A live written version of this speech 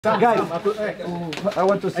Guys, I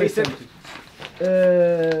want to say something.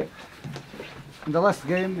 In the last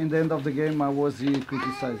game, in the end of the game, I was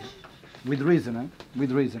criticized. With reason, eh?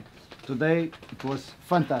 With reason. Today, it was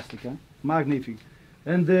fantastic, eh? Magnificent.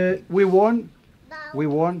 And we won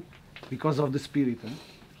because of the spirit, eh?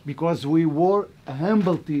 Because we were a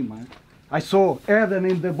humble team. Eh? I saw Eden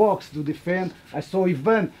in the box to defend. I saw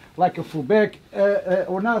Ivan like a fullback,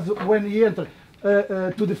 Ornaz when he entered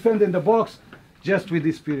to defend in the box. Just with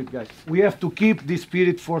this spirit, guys. We have to keep this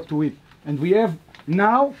spirit to win. And we have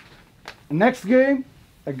now, next game,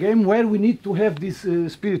 a game where we need to have this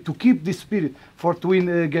spirit, to keep this spirit to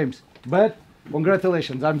win games. But,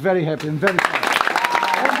 congratulations, I'm very happy and very proud.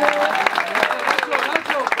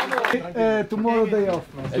 Tomorrow day off.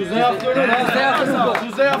 Tuesday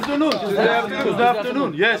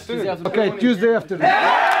afternoon. Yes. Okay, Tuesday afternoon.